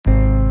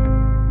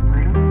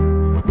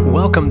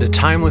Welcome to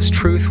Timeless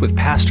Truth with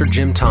Pastor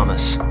Jim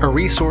Thomas, a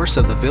resource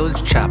of the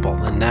Village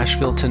Chapel in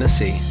Nashville,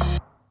 Tennessee.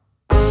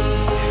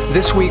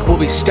 This week we'll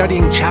be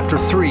studying chapter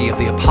 3 of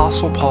the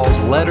Apostle Paul's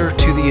letter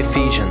to the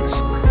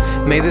Ephesians.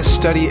 May this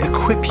study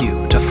equip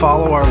you to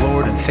follow our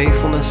Lord in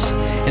faithfulness,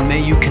 and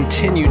may you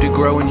continue to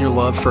grow in your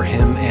love for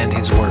Him and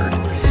His Word.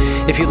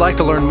 If you'd like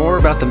to learn more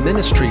about the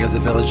ministry of the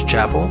Village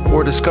Chapel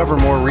or discover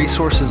more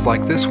resources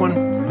like this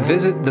one,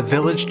 visit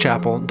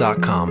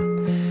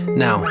thevillagechapel.com.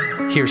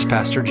 Now, here's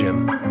Pastor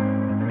Jim.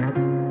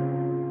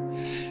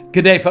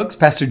 Good day, folks.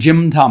 Pastor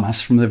Jim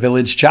Thomas from the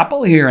Village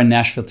Chapel here in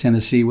Nashville,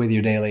 Tennessee with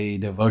your daily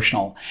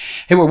devotional.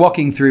 Hey, we're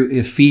walking through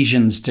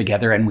Ephesians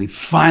together, and we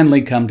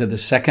finally come to the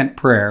second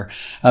prayer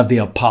of the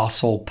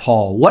Apostle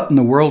Paul. What in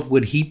the world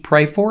would he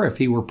pray for if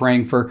he were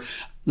praying for,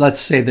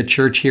 let's say, the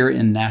church here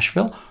in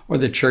Nashville or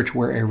the church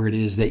wherever it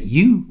is that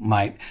you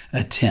might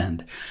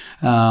attend?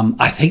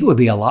 I think it would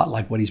be a lot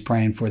like what he's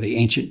praying for the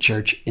ancient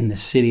church in the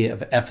city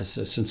of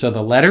Ephesus. And so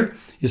the letter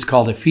is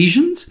called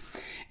Ephesians.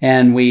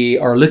 And we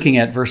are looking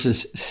at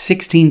verses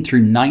 16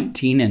 through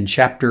 19 in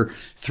chapter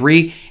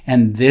 3.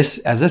 And this,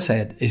 as I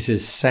said, is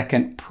his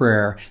second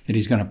prayer that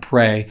he's going to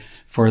pray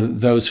for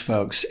those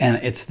folks. And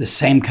it's the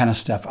same kind of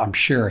stuff I'm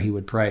sure he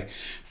would pray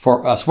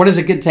for us. What does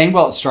it contain?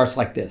 Well, it starts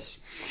like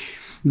this.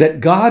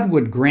 That God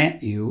would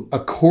grant you,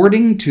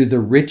 according to the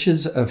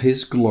riches of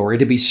his glory,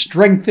 to be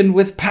strengthened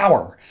with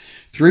power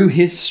through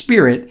his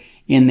Spirit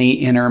in the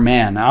inner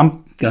man. Now, I'm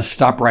going to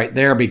stop right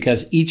there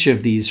because each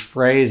of these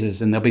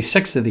phrases, and there'll be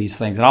 6 of these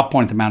things, and I'll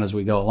point them out as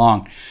we go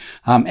along.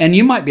 And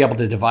you might be able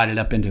to divide it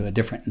up into a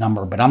different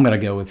number, but I'm going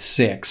to go with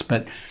 6.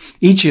 But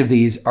each of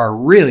these are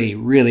really,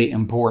 really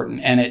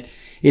important. And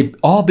it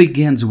all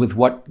begins with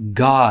what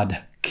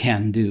God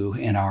can do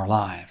in our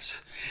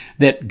lives.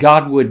 That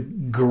God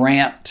would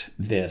grant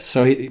this.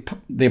 So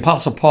the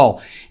Apostle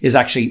Paul is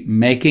actually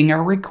making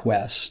a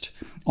request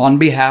on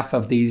behalf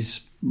of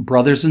these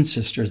brothers and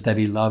sisters that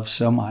he loves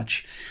so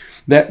much,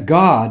 that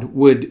God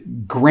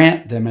would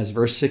grant them, as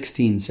verse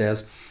 16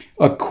 says,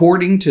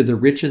 according to the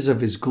riches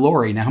of his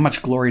glory. Now, how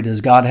much glory does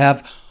God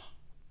have?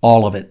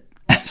 All of it.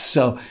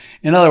 So,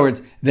 in other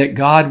words, that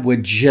God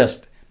would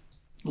just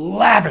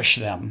lavish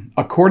them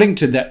according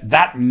to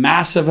that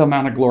massive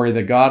amount of glory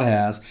that God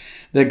has,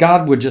 that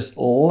God would just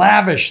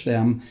lavish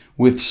them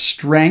with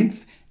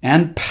strength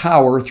and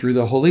power through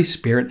the Holy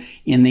Spirit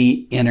in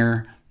the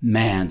inner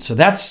man. So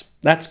that's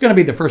going to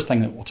be the first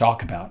thing that we'll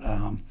talk about.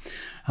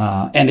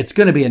 And it's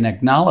going to be an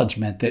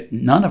acknowledgement that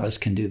none of us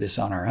can do this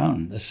on our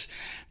own. This,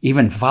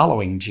 even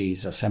following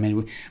Jesus. I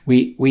mean,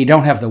 we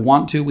don't have the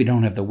want to, we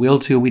don't have the will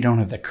to, we don't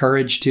have the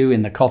courage to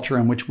in the culture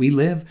in which we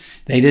live.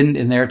 They didn't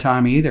in their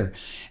time either.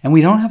 And we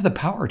don't have the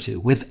power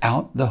to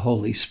without the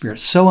Holy Spirit.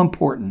 So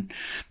important.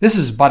 This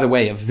is, by the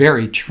way, a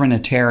very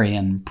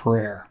Trinitarian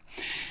prayer.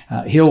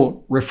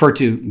 He'll refer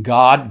to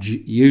God,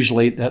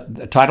 usually,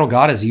 the title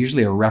God is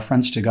usually a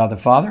reference to God the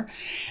Father,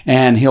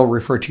 and he'll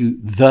refer to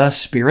the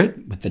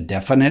Spirit with the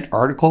definite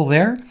article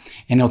there,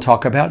 and he'll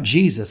talk about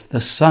Jesus,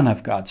 the Son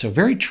of God. So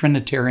very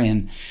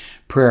Trinitarian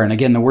prayer. And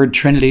again, the word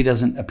Trinity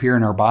doesn't appear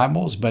in our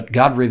Bibles, but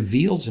God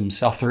reveals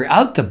himself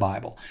throughout the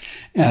Bible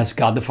as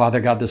God the Father,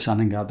 God the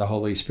Son, and God the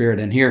Holy Spirit.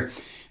 And here,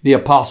 the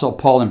Apostle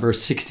Paul in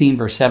verse 16,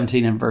 verse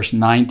 17, and verse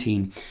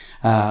 19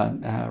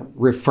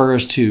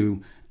 refers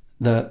to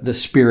the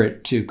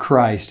Spirit, to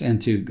Christ,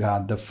 and to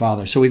God the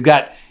Father. So we've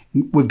got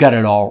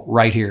it all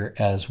right here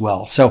as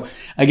well. So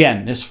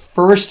again, this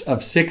first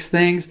of 6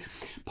 things,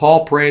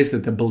 Paul prays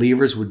that the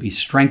believers would be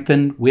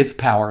strengthened with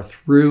power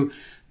through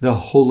the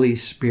Holy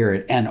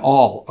Spirit, and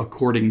all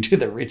according to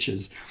the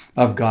riches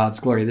of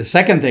God's glory. The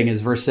second thing is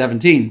verse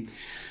 17,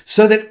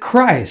 so that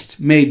Christ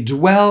may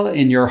dwell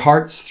in your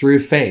hearts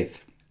through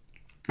faith,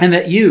 and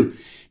that you,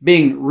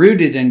 being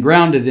rooted and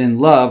grounded in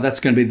love,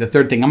 that's going to be the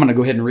third thing. I'm going to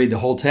go ahead and read the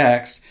whole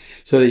text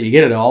so that you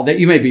get it all. That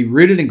you may be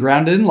rooted and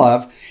grounded in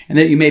love, and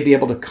that you may be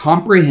able to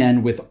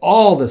comprehend with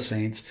all the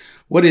saints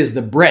what is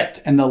the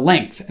breadth and the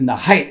length and the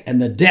height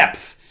and the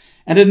depth,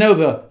 and to know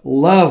the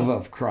love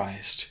of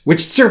Christ,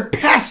 which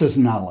surpasses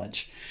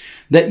knowledge,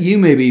 that you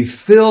may be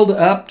filled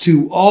up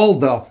to all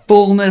the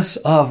fullness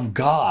of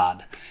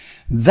God.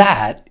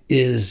 That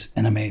is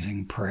an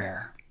amazing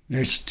prayer.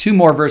 There's 2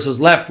 more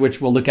verses left,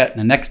 which we'll look at in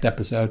the next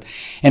episode.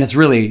 And it's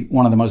really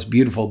one of the most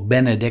beautiful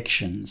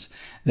benedictions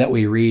that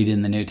we read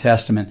in the New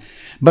Testament.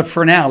 But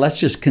for now,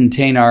 let's just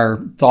contain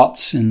our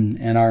thoughts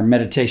and our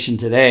meditation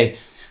today,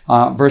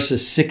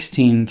 verses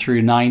 16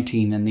 through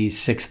 19 in these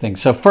 6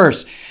 things. So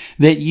first,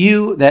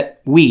 that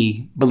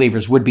we,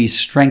 believers, would be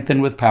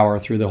strengthened with power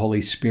through the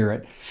Holy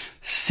Spirit.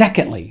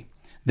 Secondly,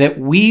 that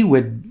we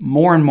would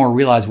more and more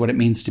realize what it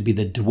means to be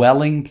the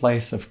dwelling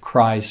place of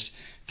Christ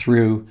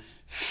through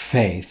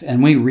faith.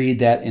 And we read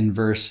that in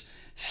verse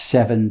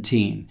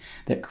 17,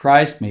 that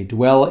Christ may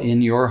dwell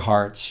in your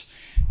hearts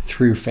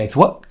through faith.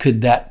 What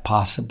could that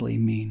possibly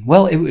mean?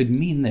 Well, it would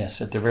mean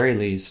this, at the very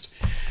least,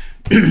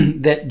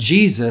 that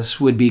Jesus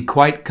would be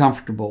quite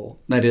comfortable.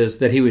 That is,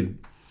 that he would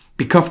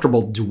be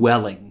comfortable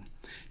dwelling,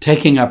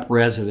 taking up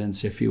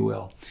residence, if you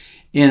will,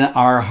 in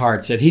our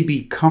hearts, that he'd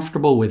be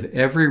comfortable with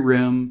every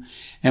room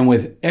and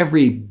with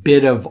every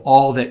bit of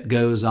all that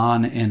goes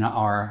on in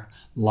our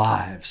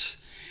lives.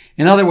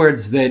 In other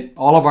words, that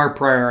all of our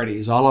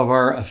priorities, all of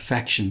our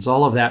affections,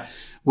 all of that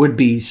would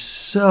be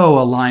so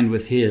aligned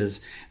with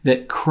his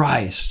that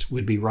Christ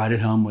would be right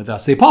at home with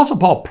us. The Apostle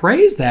Paul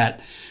prays that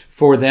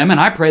for them, and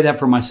I pray that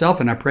for myself,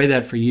 and I pray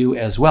that for you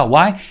as well.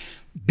 Why?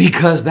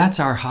 Because that's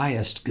our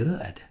highest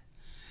good.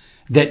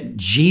 That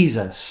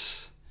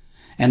Jesus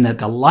and that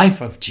the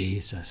life of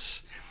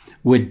Jesus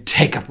would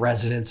take up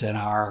residence in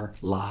our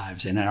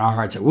lives and in our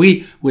hearts, that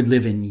we would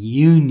live in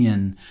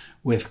union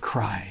with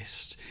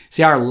Christ.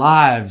 See, our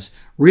lives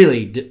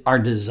really are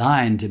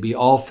designed to be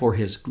all for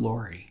his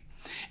glory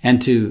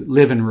and to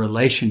live in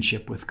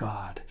relationship with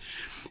God.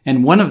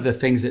 And one of the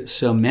things that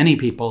so many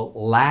people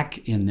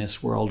lack in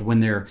this world, when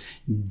their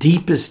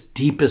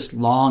deepest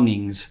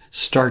longings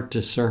start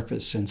to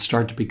surface and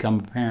start to become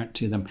apparent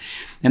to them,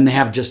 and they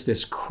have just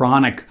this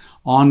chronic,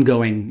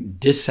 ongoing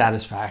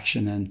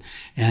dissatisfaction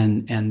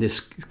and this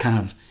kind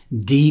of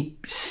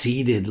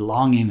deep-seated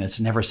longing that's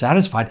never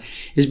satisfied,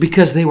 is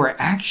because they were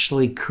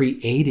actually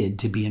created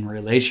to be in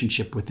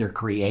relationship with their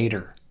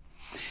Creator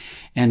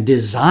and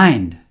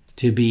designed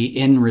to be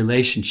in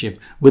relationship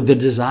with the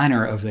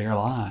designer of their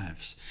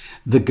lives,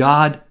 the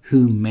God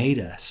who made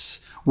us.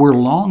 We're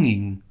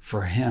longing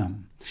for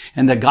him.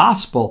 And the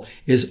gospel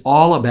is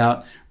all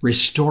about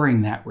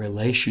restoring that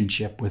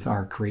relationship with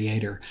our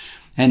Creator.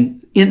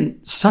 And in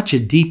such a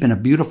deep and a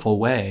beautiful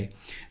way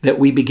that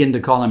we begin to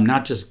call him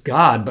not just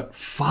God, but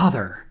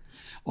Father,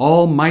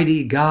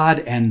 Almighty God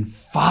and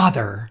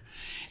Father.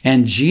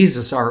 And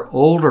Jesus, our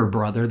older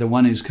brother, the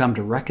one who's come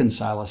to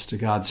reconcile us to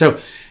God. So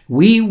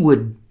we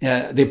would,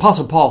 the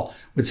Apostle Paul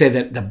would say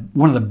that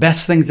one of the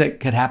best things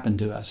that could happen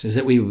to us is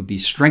that we would be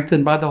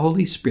strengthened by the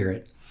Holy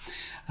Spirit,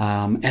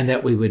 and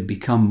that we would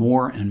become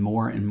more and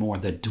more and more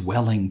the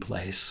dwelling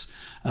place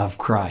of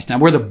Christ. Now,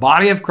 we're the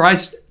body of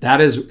Christ.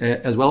 That is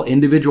as well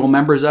individual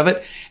members of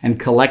it. And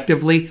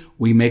collectively,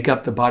 we make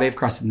up the body of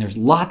Christ. And there's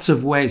lots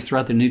of ways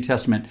throughout the New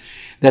Testament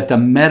that the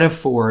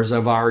metaphors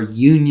of our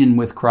union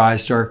with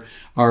Christ are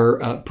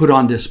put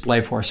on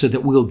display for us so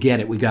that we'll get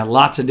it. We've got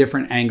lots of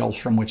different angles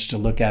from which to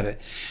look at it.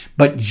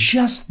 But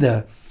just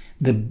the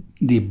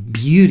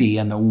beauty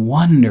and the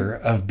wonder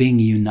of being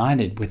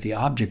united with the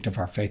object of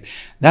our faith,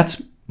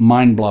 that's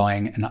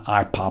mind-blowing and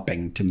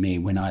eye-popping to me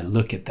when I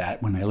look at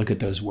that, when I look at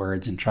those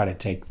words and try to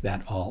take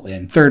that all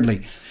in.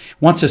 Thirdly,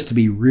 wants us to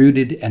be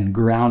rooted and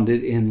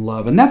grounded in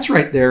love. And that's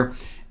right there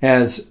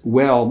as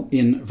well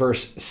in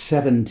verse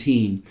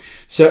 17,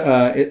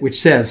 which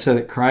says, so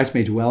that Christ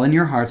may dwell in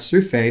your hearts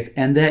through faith,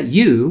 and that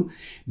you,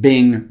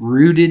 being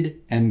rooted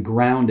and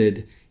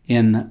grounded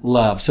in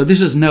love. So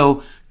this is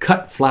no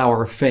cut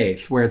flower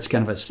faith where it's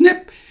kind of a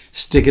snip,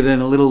 stick it in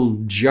a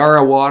little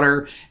jar of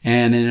water,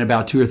 and in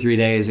about 2 or 3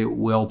 days it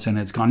wilts and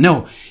it's gone.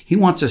 No, he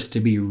wants us to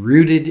be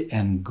rooted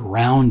and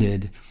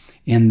grounded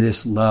in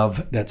this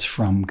love that's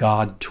from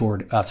God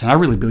toward us. And I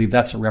really believe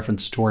that's a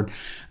reference to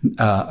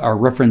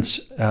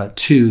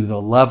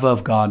the love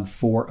of God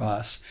for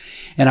us.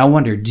 And I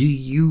wonder, do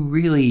you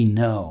really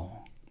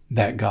know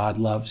that God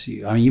loves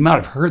you? I mean, you might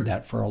have heard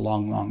that for a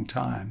long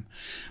time,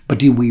 but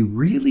do we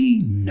really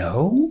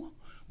know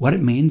what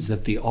it means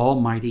that the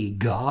Almighty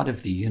God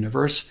of the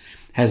universe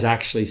has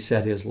actually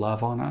set his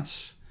love on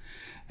us?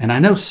 And I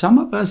know some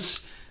of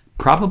us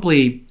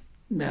probably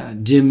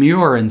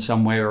demur in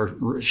some way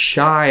or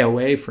shy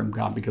away from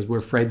God because we're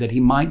afraid that he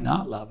might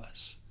not love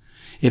us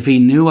if he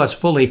knew us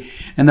fully.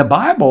 And the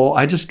Bible,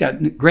 I just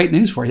got great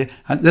news for you.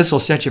 This will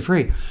set you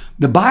free.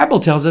 The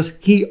Bible tells us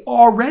he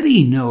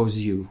already knows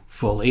you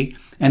fully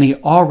and he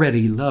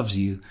already loves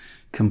you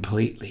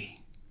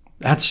completely.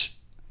 That's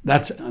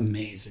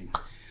amazing.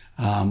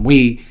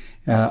 We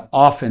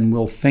often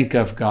will think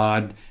of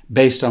God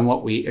based on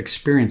what we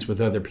experience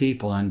with other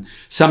people. And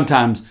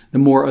sometimes the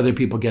more other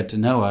people get to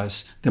know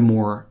us, the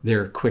more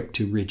they're quick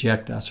to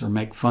reject us or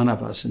make fun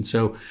of us. And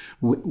so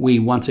we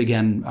once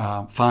again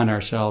find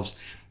ourselves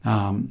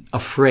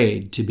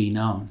afraid to be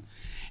known.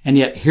 And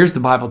yet here's the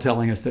Bible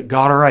telling us that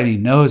God already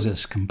knows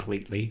us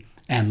completely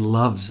and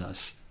loves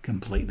us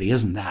completely.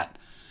 Isn't that?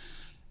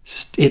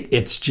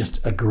 It's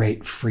just a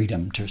great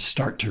freedom to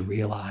start to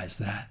realize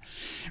that.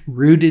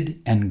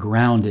 Rooted and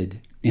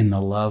grounded in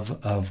the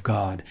love of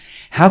God.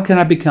 How can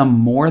I become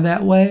more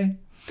that way?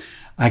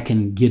 I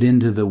can get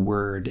into the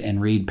Word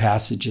and read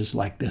passages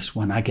like this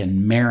one. I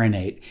can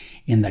marinate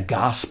in the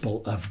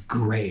gospel of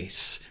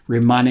grace,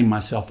 reminding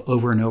myself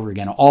over and over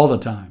again all the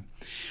time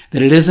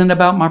that it isn't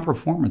about my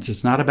performance.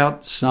 It's not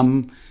about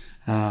some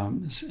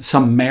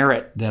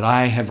merit that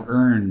I have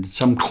earned,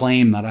 some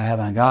claim that I have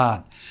on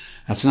God.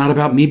 That's not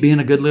about me being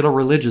a good little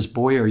religious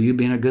boy or you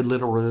being a good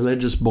little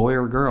religious boy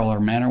or girl or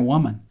man or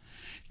woman.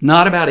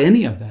 Not about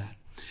any of that.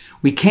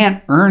 We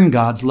can't earn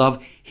God's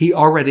love. He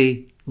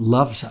already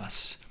loves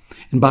us.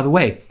 And by the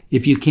way,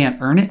 if you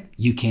can't earn it,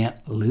 you can't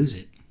lose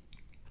it.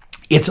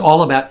 It's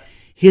all about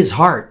his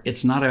heart.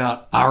 It's not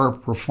about our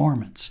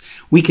performance.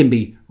 We can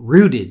be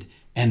rooted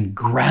and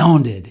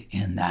grounded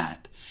in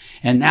that.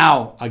 And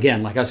now,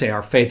 again, like I say,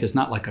 our faith is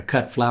not like a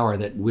cut flower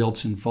that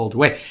wilts and folds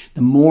away.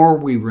 The more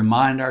we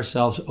remind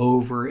ourselves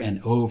over and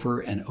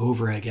over and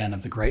over again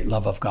of the great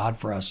love of God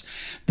for us,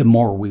 the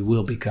more we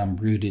will become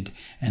rooted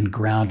and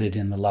grounded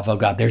in the love of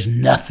God. There's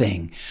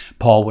nothing,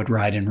 Paul would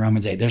write in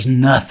Romans 8, there's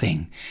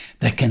nothing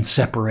that can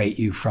separate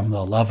you from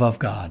the love of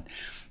God,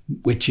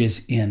 which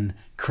is in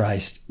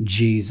Christ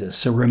Jesus.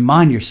 So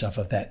remind yourself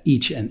of that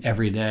each and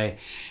every day.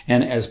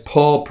 And as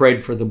Paul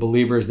prayed for the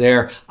believers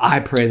there, I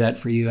pray that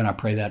for you, and I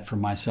pray that for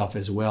myself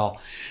as well,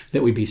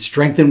 that we be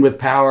strengthened with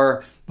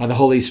power by the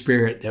Holy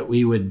Spirit, that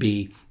we would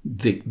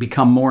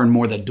become more and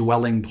more the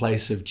dwelling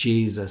place of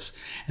Jesus,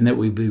 and that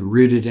we be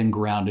rooted and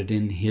grounded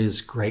in his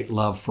great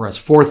love for us.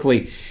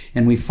 Fourthly,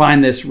 and we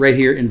find this right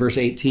here in verse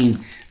 18,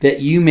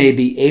 that you may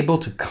be able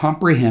to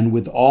comprehend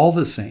with all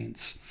the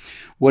saints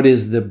what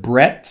is the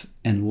breadth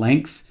and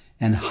length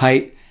and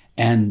height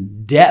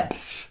and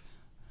depth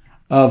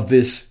of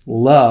this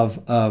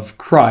love of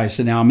Christ.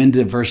 And now I'm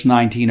into verse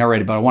 19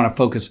 already, but I want to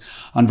focus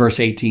on verse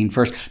 18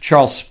 first.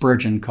 Charles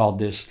Spurgeon called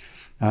this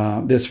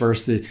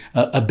verse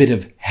a bit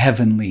of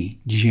heavenly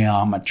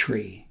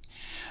geometry,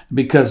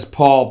 because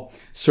Paul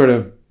sort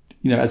of,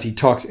 as he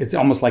talks, it's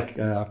almost like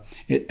a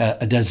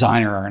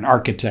designer or an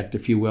architect,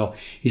 if you will.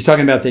 He's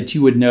talking about that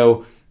you would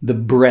know the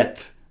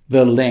breadth,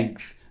 the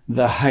length,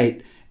 the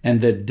height, and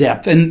the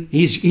depth. And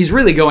he's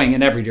really going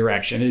in every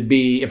direction. It'd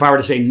be, if I were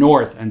to say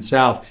north and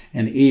south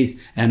and east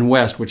and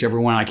west,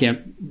 whichever one, I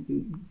can't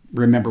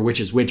remember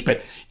which is which,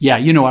 but yeah,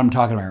 you know what I'm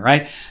talking about,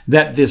 right?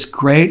 That this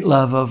great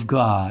love of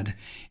God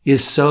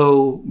is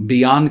so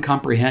beyond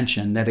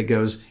comprehension that it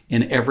goes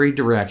in every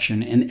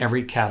direction, in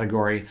every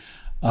category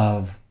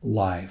of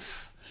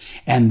life.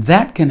 And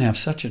that can have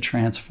such a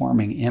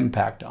transforming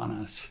impact on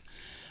us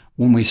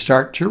when we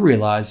start to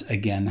realize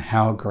again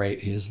how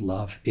great his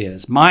love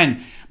is. My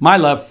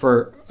love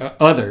for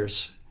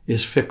others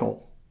is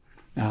fickle.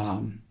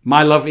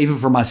 My love even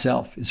for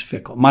myself is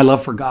fickle. My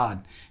love for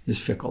God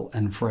is fickle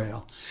and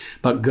frail.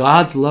 But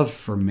God's love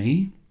for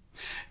me,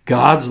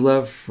 God's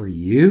love for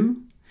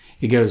you,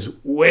 it goes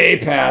way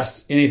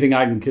past anything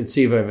I can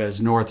conceive of as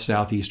north,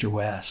 south, east, or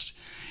west.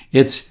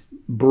 Its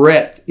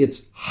breadth,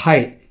 its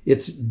height,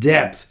 its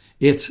depth,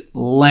 its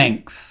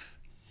length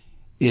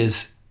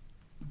is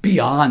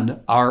beyond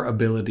our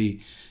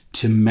ability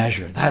to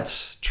measure.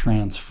 That's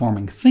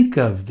transforming. Think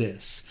of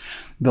this.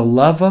 The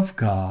love of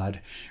God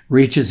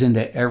reaches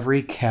into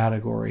every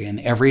category and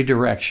every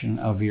direction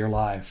of your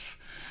life.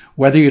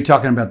 Whether you're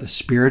talking about your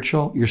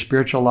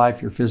spiritual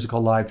life, your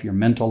physical life, your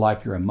mental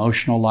life, your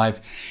emotional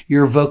life,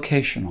 your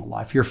vocational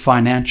life, your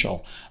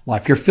financial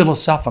life, your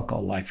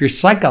philosophical life, your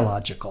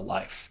psychological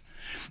life,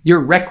 your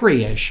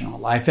recreational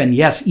life, and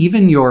yes,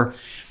 even your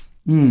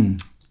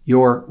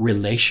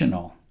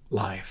relational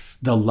life.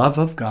 The love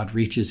of God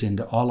reaches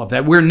into all of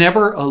that. We're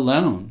never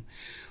alone.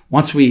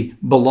 Once we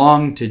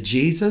belong to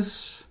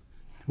Jesus,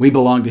 we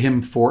belong to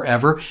him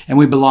forever, and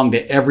we belong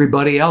to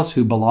everybody else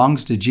who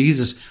belongs to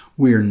Jesus.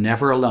 We're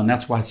never alone.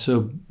 That's why it's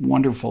so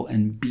wonderful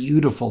and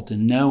beautiful to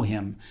know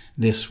him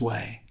this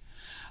way.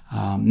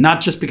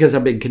 Not just because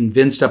I've been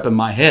convinced up in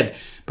my head,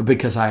 but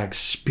because I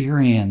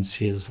experience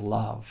his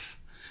love.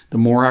 The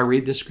more I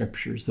read the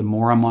scriptures, the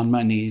more I'm on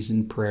my knees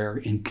in prayer,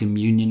 in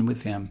communion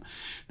with him,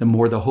 the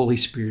more the Holy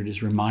Spirit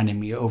is reminding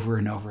me over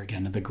and over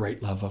again of the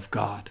great love of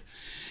God.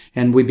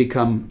 And we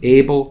become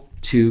able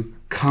to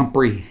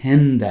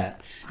comprehend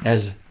that,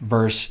 as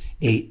verse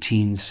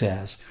 18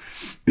 says.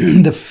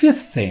 The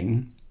fifth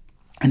thing,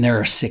 and there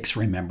are 6,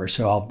 remember,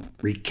 so I'll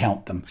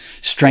recount them.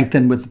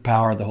 Strengthened with the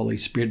power of the Holy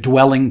Spirit,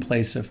 dwelling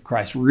place of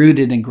Christ,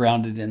 rooted and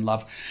grounded in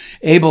love,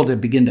 able to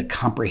begin to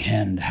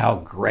comprehend how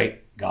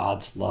great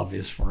God's love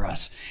is for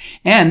us.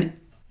 And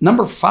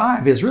number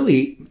 5 is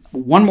really,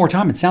 one more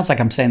time, it sounds like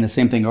I'm saying the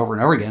same thing over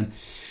and over again,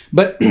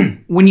 but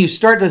when you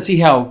start to see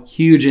how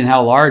huge and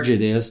how large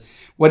it is,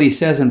 what he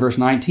says in verse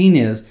 19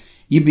 is,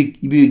 you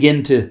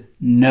begin to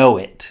know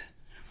it,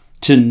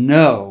 to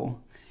know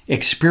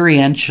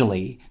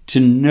experientially, to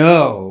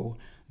know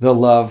the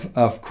love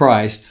of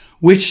Christ,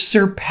 which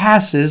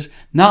surpasses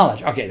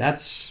knowledge. Okay,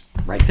 that's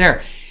right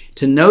there.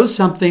 To know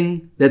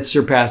something that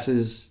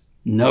surpasses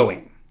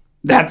knowing.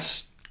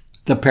 That's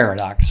the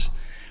paradox,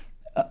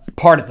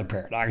 part of the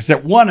paradox,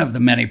 that one of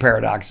the many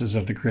paradoxes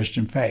of the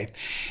Christian faith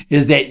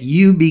is that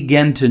you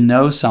begin to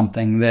know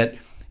something that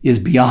is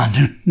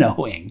beyond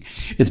knowing.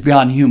 It's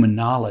beyond human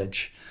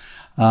knowledge.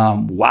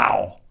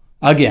 Wow.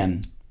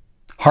 Again,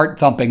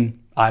 heart-thumping,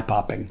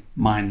 eye-popping,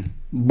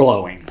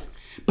 mind-blowing.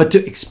 But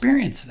to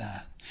experience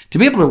that, to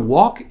be able to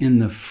walk in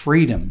the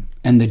freedom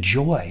and the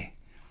joy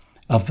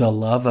of the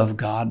love of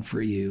God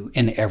for you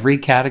in every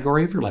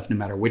category of your life, no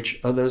matter which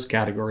of those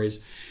categories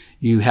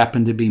you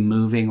happen to be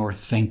moving or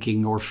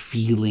thinking or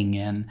feeling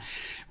in.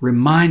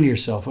 Remind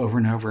yourself over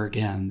and over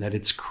again that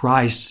it's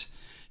Christ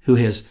who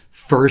has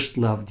first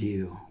loved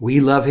you.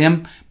 We love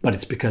him, but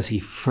it's because he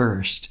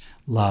first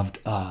loved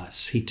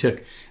us. He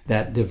took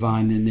that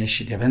divine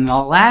initiative. And the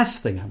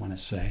last thing I want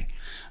to say,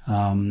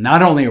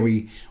 not only are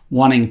we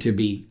wanting to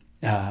be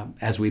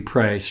as we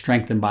pray,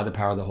 strengthened by the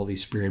power of the Holy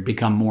Spirit,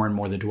 become more and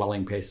more the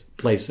dwelling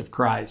place of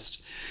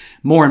Christ,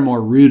 more and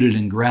more rooted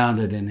and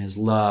grounded in his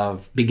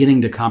love,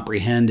 beginning to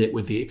comprehend it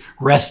with the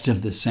rest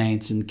of the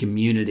saints in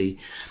community,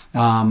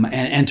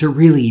 and to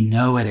really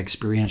know it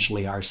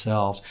experientially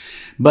ourselves.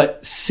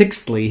 But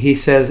sixthly, he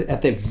says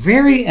at the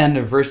very end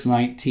of verse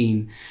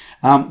 19,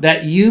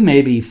 that you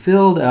may be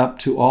filled up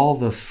to all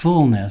the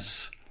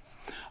fullness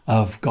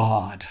of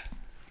God.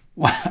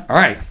 All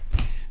right.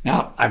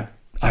 Now,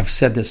 I've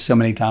said this so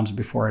many times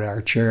before at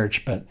our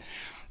church, but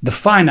the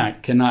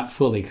finite cannot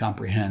fully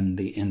comprehend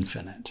the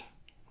infinite.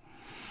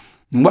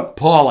 And what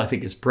Paul, I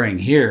think, is praying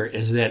here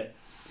is that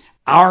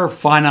our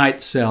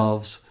finite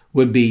selves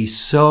would be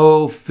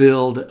so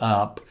filled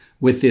up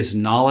with this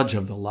knowledge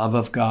of the love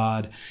of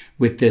God,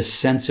 with this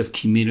sense of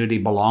community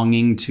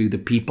belonging to the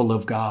people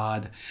of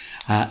God,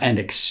 and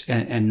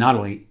not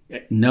only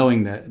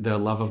knowing the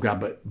love of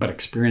God, but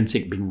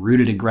experiencing, being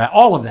rooted in ground,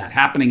 all of that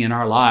happening in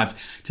our lives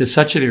to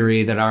such a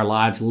degree that our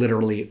lives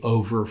literally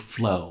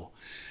overflow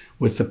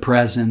with the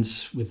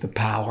presence, with the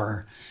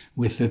power,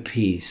 with the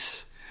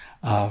peace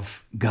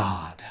of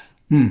God.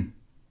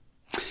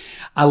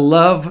 I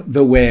love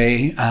the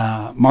way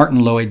Martin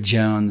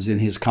Lloyd-Jones, in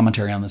his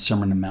commentary on the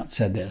Sermon on the Mount,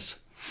 said this: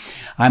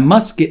 I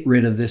must get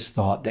rid of this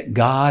thought that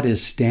God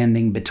is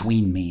standing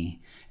between me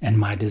and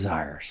my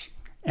desires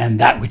and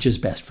that which is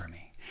best for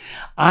me.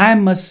 I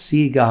must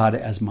see God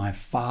as my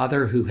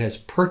Father who has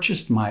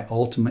purchased my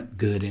ultimate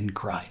good in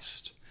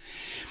Christ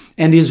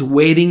and is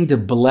waiting to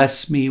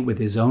bless me with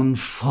his own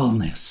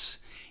fullness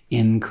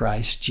in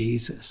Christ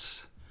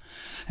Jesus.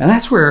 And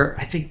that's where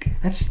I think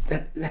that's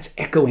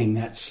echoing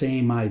that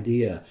same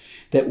idea,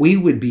 that we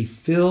would be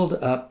filled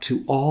up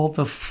to all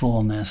the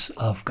fullness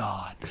of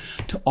God,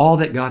 to all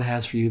that God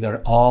has for you,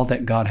 that all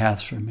that God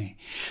has for me,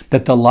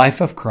 that the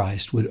life of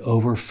Christ would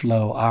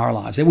overflow our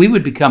lives, that we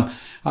would become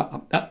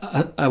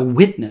a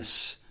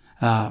witness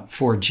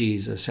for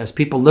Jesus. As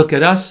people look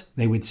at us,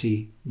 they would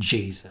see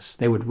Jesus.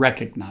 They would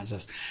recognize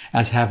us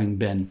as having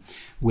been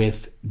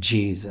with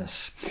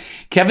Jesus.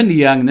 Kevin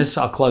DeYoung, and this,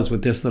 I'll close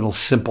with this little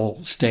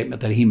simple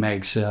statement that he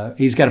makes.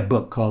 He's got a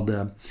book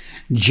called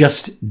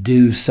Just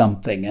Do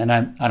Something. And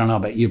I don't know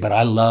about you, but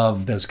I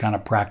love those kind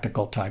of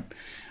practical type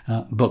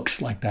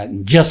books like that.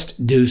 And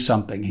Just Do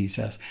Something, he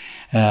says,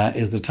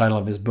 is the title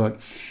of his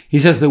book. He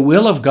says, the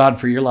will of God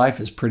for your life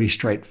is pretty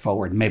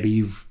straightforward. Maybe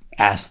you've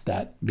asked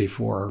that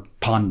before,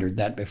 pondered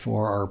that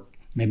before, or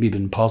maybe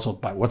been puzzled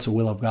by what's the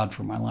will of God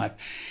for my life.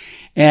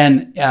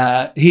 And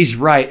he's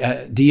right.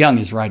 DeYoung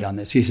is right on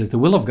this. He says, the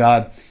will of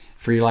God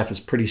for your life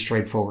is pretty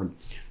straightforward.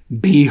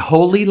 Be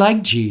holy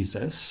like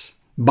Jesus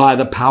by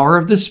the power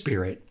of the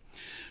Spirit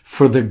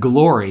for the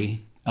glory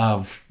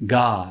of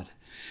God.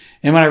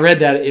 And when I read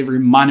that, it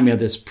reminded me of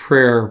this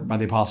prayer by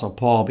the Apostle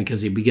Paul,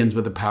 because he begins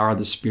with the power of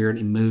the Spirit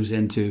and moves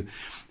into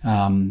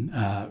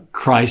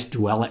Christ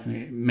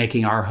dwelling,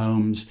 making our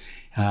homes,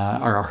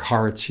 our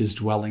hearts, his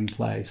dwelling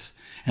place.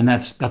 And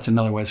that's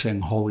another way of saying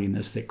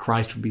holiness, that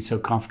Christ would be so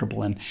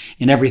comfortable in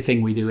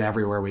everything we do,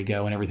 everywhere we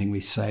go, and everything we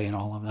say, and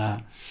all of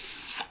that.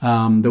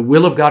 The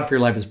will of God for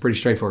your life is pretty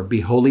straightforward.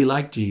 Be holy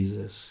like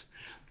Jesus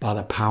by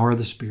the power of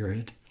the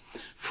Spirit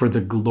for the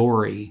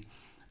glory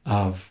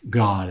of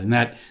God. And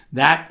that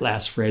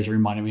last phrase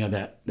reminded me of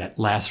that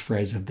last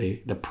phrase of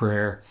the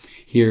prayer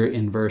here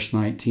in verse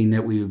 19,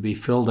 that we would be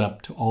filled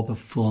up to all the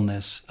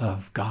fullness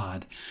of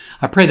God.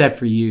 I pray that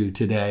for you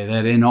today,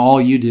 that in all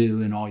you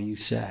do and all you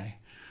say,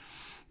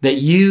 that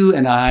you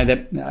and I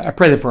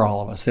pray that for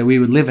all of us, that we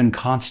would live in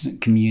constant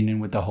communion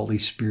with the Holy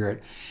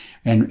Spirit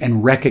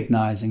and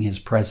recognizing his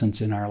presence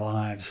in our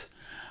lives,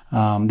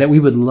 that we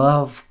would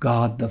love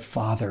God the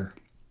Father,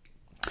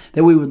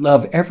 that we would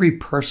love every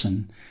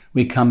person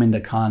we come into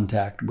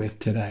contact with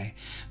today,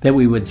 that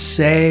we would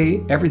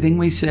say everything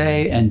we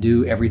say and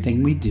do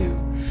everything we do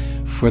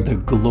for the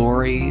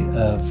glory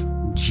of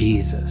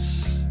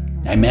Jesus.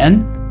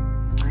 Amen?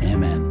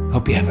 Amen.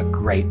 Hope you have a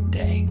great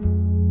day.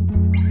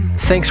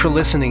 Thanks for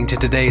listening to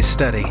today's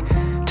study.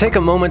 Take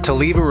a moment to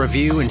leave a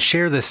review and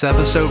share this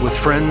episode with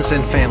friends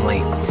and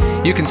family.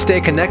 You can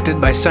stay connected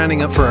by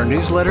signing up for our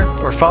newsletter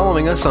or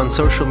following us on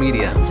social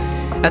media.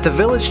 At the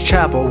Village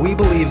Chapel, we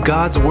believe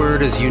God's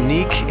Word is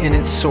unique in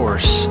its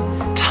source,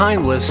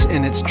 timeless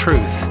in its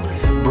truth,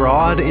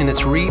 broad in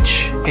its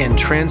reach, and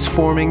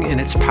transforming in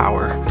its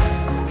power.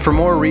 For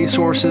more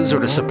resources or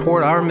to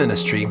support our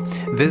ministry,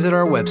 visit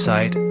our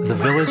website,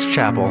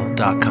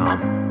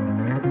 thevillagechapel.com.